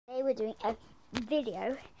we're doing a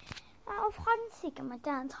video of hide and seek, and my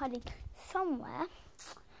dad's hiding somewhere.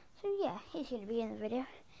 So yeah, he's going to be in the video,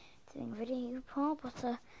 doing a video part, but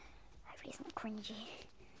hopefully it's not cringy.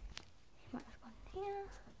 He might have gone here.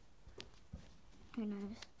 Who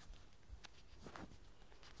knows?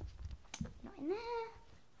 Not in there.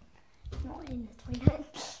 Not in the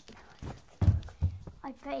toilet.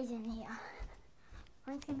 I bet he's in here.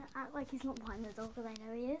 I'm just going to act like he's not behind the door because I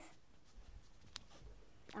know he is.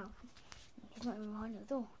 Oh, he's not even behind the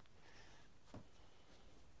door.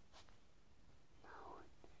 No,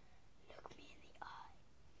 look me in the eye.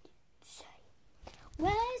 Say,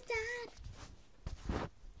 where's Dad?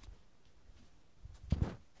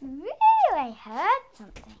 Really? I heard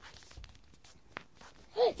something.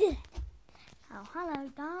 Oh, hello,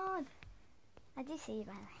 Dad. I do see you,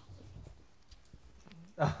 by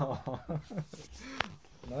the way. Oh,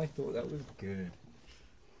 I thought that was good.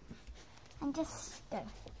 And just go.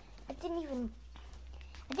 I didn't even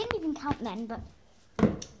count then, but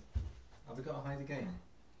Have we got to hide again?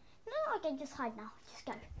 no, I can just hide now. Just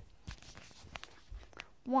go.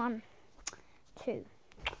 1, 2,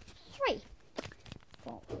 3,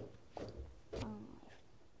 4, 5,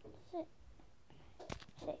 6,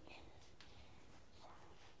 6, 7,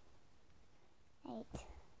 8,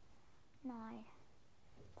 9,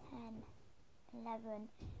 10, 11.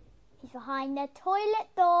 He's behind the toilet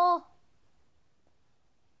door.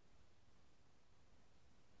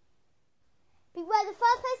 Beware, the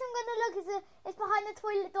first place I'm going to look is behind the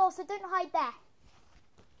toilet door, so don't hide there.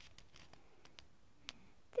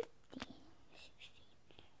 15, 16,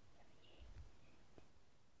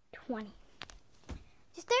 20.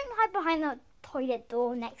 Just don't hide behind the toilet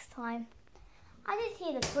door next time. I did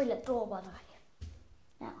hear the toilet door, by the way.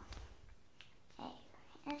 Now.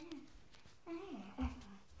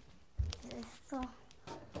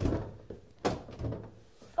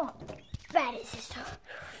 Oh, bad is this door.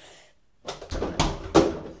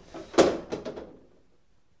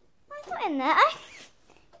 In there.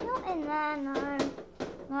 Not in there, no.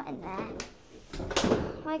 Not in there.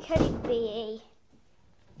 Why could it be?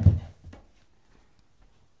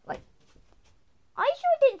 Wait. I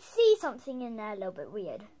sure did see something in there a little bit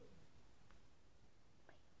weird.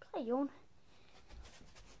 Play on.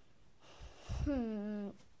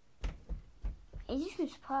 It just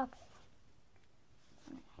was purple.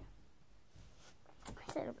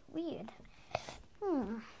 It's a little bit weird.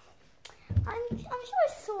 I'm sure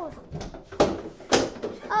I saw something.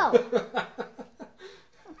 Oh.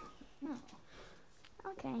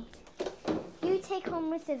 Okay. You take on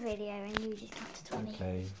with the video and you just count to 20.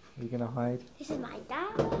 Okay. Are you going to hide? This is my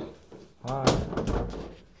dad. Hi.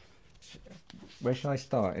 Where shall I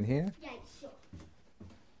start? In here? Yeah, sure.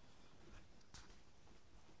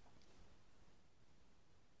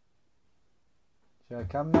 Shall I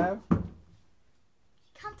come now?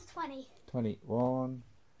 Count to 20. 20. 1,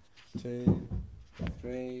 2,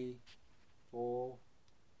 3, 4.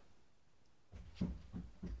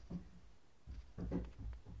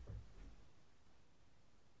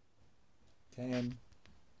 10.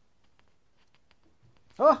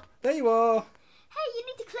 Oh, there you are. Hey, you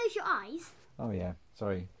need to close your eyes. Oh yeah,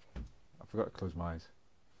 sorry. I forgot to close my eyes.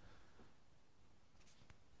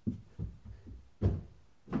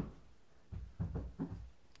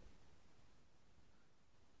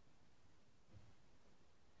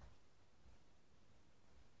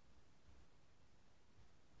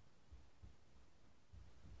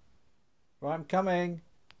 Right, I'm coming.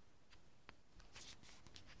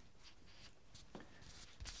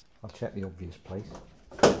 I'll check the obvious place.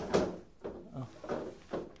 Oh.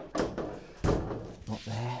 Not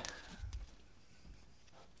there.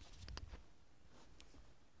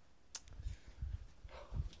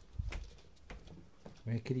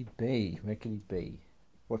 Where could he be? Where could he be?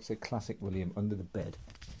 What's the classic William? Under the bed.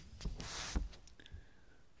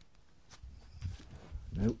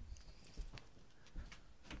 Nope.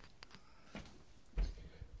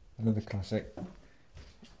 Another classic.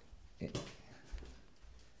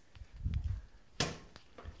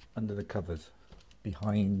 Under the covers,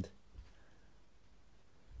 behind.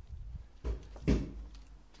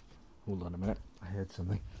 Hold on a minute, I heard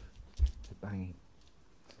something. It's a banging.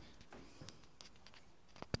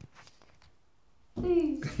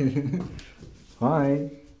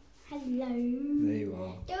 Hi. Hello. There you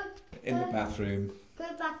are. In the bathroom. Go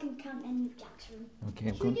back and count in Jack's room. Okay,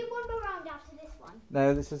 I'm Should going. we do one more round after this one?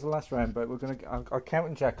 No, this is the last round, but we're gonna. I'll count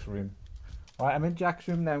in Jack's room. Right, I'm in Jack's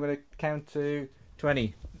room now. I'm gonna count to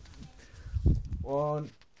 20. 1,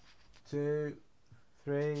 2,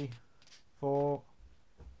 3, 4,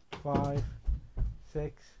 5,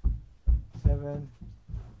 6, 7,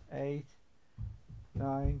 8,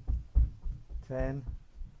 9, 10,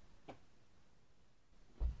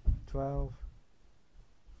 12,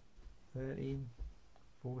 13,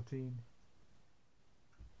 14,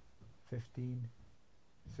 15,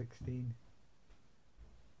 16,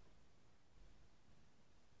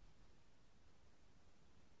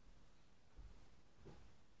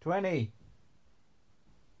 20.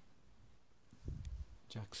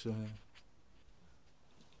 Jack's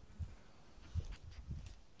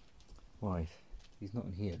right, he's not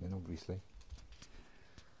in here then, obviously.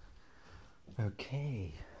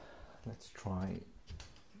 Okay, let's try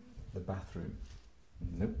the bathroom.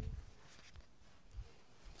 Nope.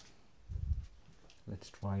 Let's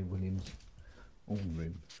try William's own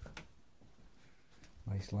room.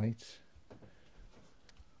 Nice lights.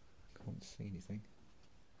 Can't see anything.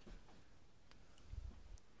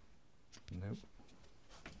 Nope.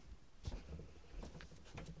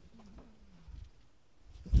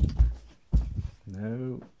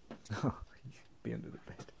 No. Oh, he's be under the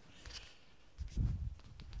bed.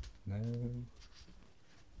 No.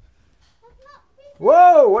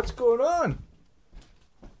 Whoa! What's going on?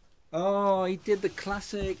 Oh, he did the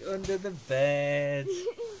classic under the bed.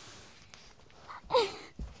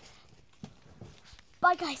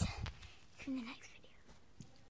 Bye guys. See you in the next